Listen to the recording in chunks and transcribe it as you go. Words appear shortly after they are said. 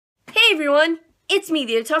Hey everyone, it's me,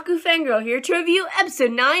 the Otaku Fangirl, here to review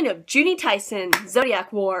episode 9 of Juni Taisen,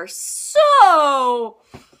 Zodiac War. So...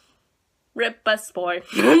 rip best boy.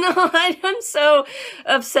 No, I'm so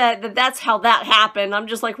upset that that's how that happened. I'm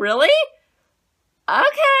just like, really?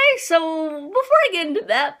 Okay, so before I get into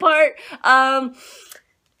that part,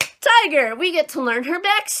 Tiger, we get to learn her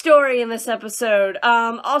backstory in this episode.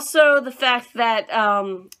 Also the fact that,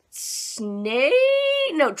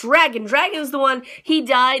 Dragon's the one, he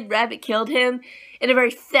died, Rabbit killed him, in a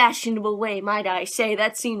very fashionable way, might I say.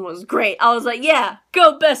 That scene was great. I was like, yeah,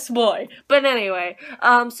 go best boy. But anyway,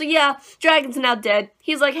 so yeah, Dragon's now dead.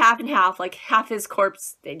 He's like half and half, like half his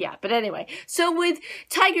corpse, yeah, but anyway. So with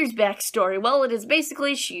Tiger's backstory, well, it is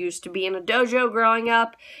basically she used to be in a dojo growing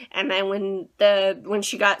up, and then when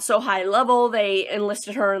she got so high level, they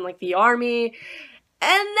enlisted her in like the army, and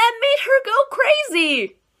that made her go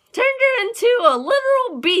crazy. Turned her into a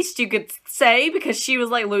literal beast, you could say, because she was,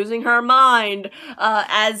 like, losing her mind,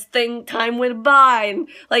 as time went by, and,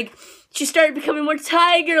 like, she started becoming more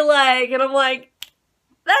tiger-like, and I'm like,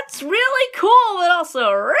 that's really cool, but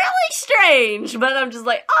also really strange, but I'm just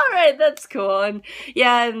like, alright, that's cool, and,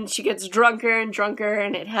 yeah, and she gets drunker and drunker,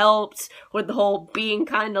 and it helps with the whole being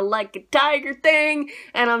kinda like a tiger thing,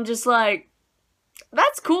 and I'm just like,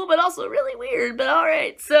 that's cool, but also really weird, but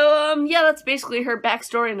alright. So, yeah, that's basically her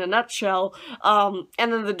backstory in a nutshell. And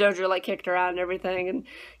then the dojo, like, kicked her out and everything, and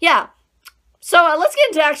yeah. So, let's get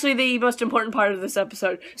into actually the most important part of this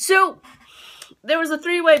episode. So, there was a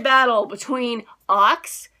three-way battle between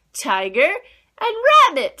Ox, Tiger, and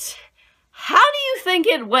Rabbit. How do you think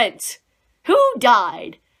it went? Who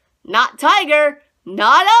died? Not Tiger,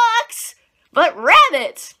 not Ox, but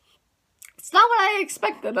Rabbit. It's not what I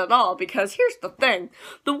expected at all, because here's the thing.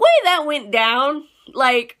 The way that went down,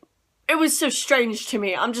 like, it was so strange to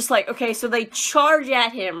me. I'm just like, okay, so they charge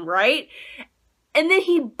at him, right? And then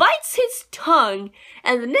he bites his tongue,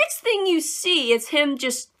 and the next thing you see is him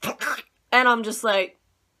just, and I'm just like,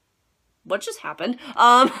 what just happened?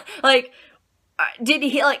 Did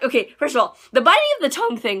he, like, okay, first of all, the biting of the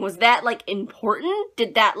tongue thing, was that, like, important?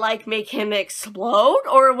 Did that, like, make him explode?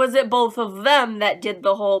 Or was it both of them that did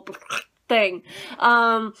the whole thing?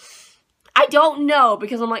 I don't know,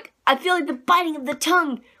 because I'm like, I feel like the biting of the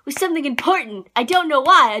tongue was something important. I don't know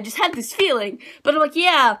why, I just had this feeling. But I'm like,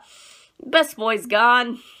 yeah, best boy's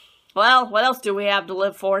gone. Well, what else do we have to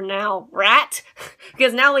live for now? Rat?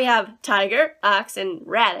 Because now we have Tiger, Ox, and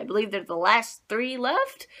Rat. I believe they're the last three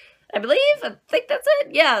left. I think that's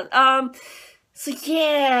it. Yeah, so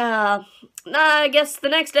yeah, I guess the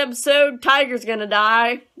next episode, Tiger's gonna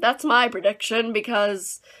die. That's my prediction,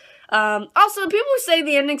 because also, people who say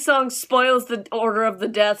the ending song spoils the order of the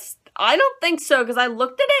deaths, I don't think so, because I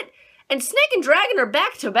looked at it, and Snake and Dragon are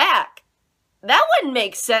back to back. That wouldn't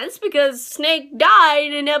make sense, because Snake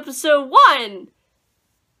died in episode 1.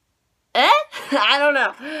 I don't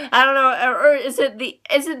know, or is it,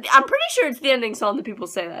 I'm pretty sure it's the ending song that people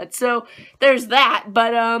say that, so there's that,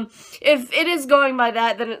 but, if it is going by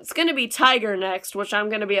that, then it's gonna be Tiger next, which I'm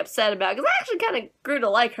gonna be upset about, because I actually kinda grew to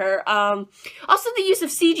like her. Also, the use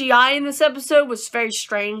of CGI in this episode was very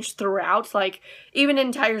strange throughout, like, even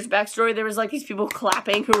in Tiger's backstory, there was, like, these people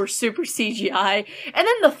clapping who were super CGI, and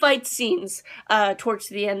then the fight scenes, towards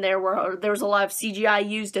the end there, where there was a lot of CGI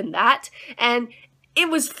used in that, and it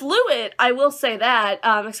was fluid, I will say that,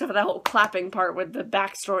 except for that whole clapping part with the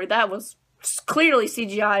backstory. That was clearly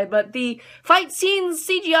CGI, but the fight scenes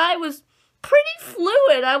CGI was pretty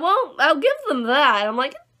fluid. I'll give them that. I'm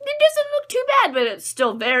like, it doesn't look too bad, but it's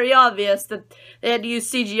still very obvious that they had to use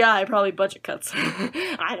CGI, probably budget cuts.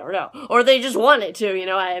 I don't know. Or they just wanted to, you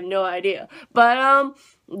know, I have no idea. But,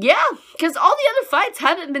 yeah, because all the other fights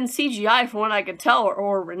haven't been CGI from what I could tell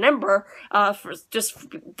or remember.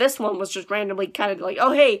 This one was just randomly kind of like,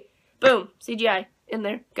 oh, hey, boom, CGI, in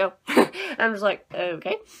there, go. I'm just like,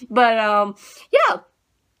 okay. But, yeah,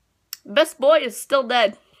 best boy is still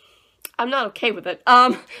dead. I'm not okay with it.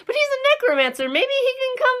 But he's a necromancer. Maybe he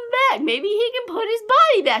can come back. Maybe he can put his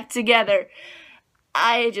body back together.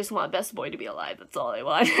 I just want Best Boy to be alive. That's all I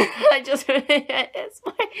want. It's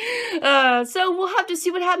fine. So we'll have to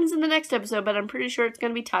see what happens in the next episode, but I'm pretty sure it's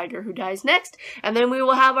going to be Tiger who dies next, and then we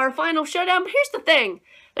will have our final showdown. But here's the thing.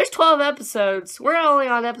 There's 12 episodes. We're only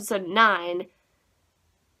on episode 9.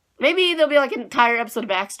 Maybe there'll be like an entire episode of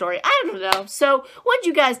backstory. I don't know. So, what do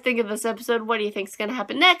you guys think of this episode? What do you think is going to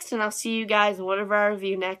happen next? And I'll see you guys in whatever I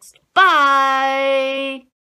review next. Bye!